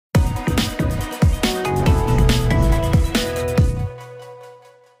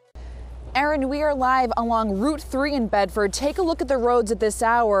WMUR, and we are live along Route 3 in Bedford. Take a look at the roads at this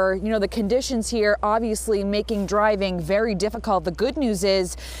hour. You know, the conditions here obviously making driving very difficult. The good news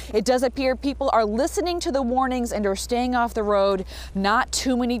is it does appear people are listening to the warnings and are staying off the road. Not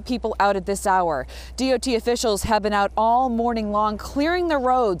too many people out at this hour. DOT officials have been out all morning long clearing the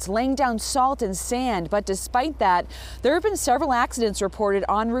roads, laying down salt and sand. But despite that, there have been several accidents reported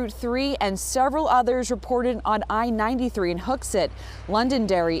on Route 3 and several others reported on I-93 in Hooksett,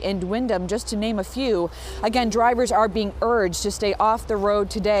 Londonderry, and Wyndham, just to name a few. Again, drivers are being urged to stay off the road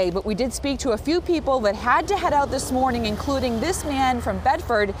today, but we did speak to a few people that had to head out this morning, including this man from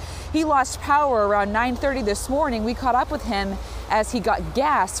Bedford. He lost power around 9:30 this morning. We caught up with him as he got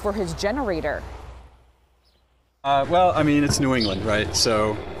gas for his generator. Well, I mean, it's New England, right?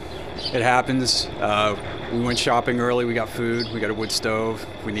 So it happens. We went shopping early. We got food. We got a wood stove.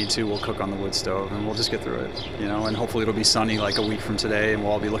 If we need to, we'll cook on the wood stove, and we'll just get through it, you know, and hopefully it'll be sunny like a week from today, and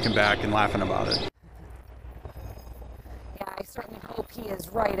we'll all be looking back and laughing about it. Yeah, I certainly hope he is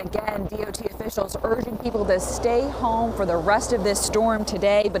right. Again, DOT officials urging people to stay home for the rest of this storm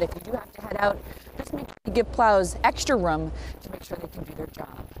today, but if you do have to head out, just make sure you give plows extra room to make sure they can do their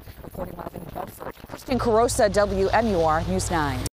job. Reporting live in Bedford, Kristen Carosa, WMUR News 9.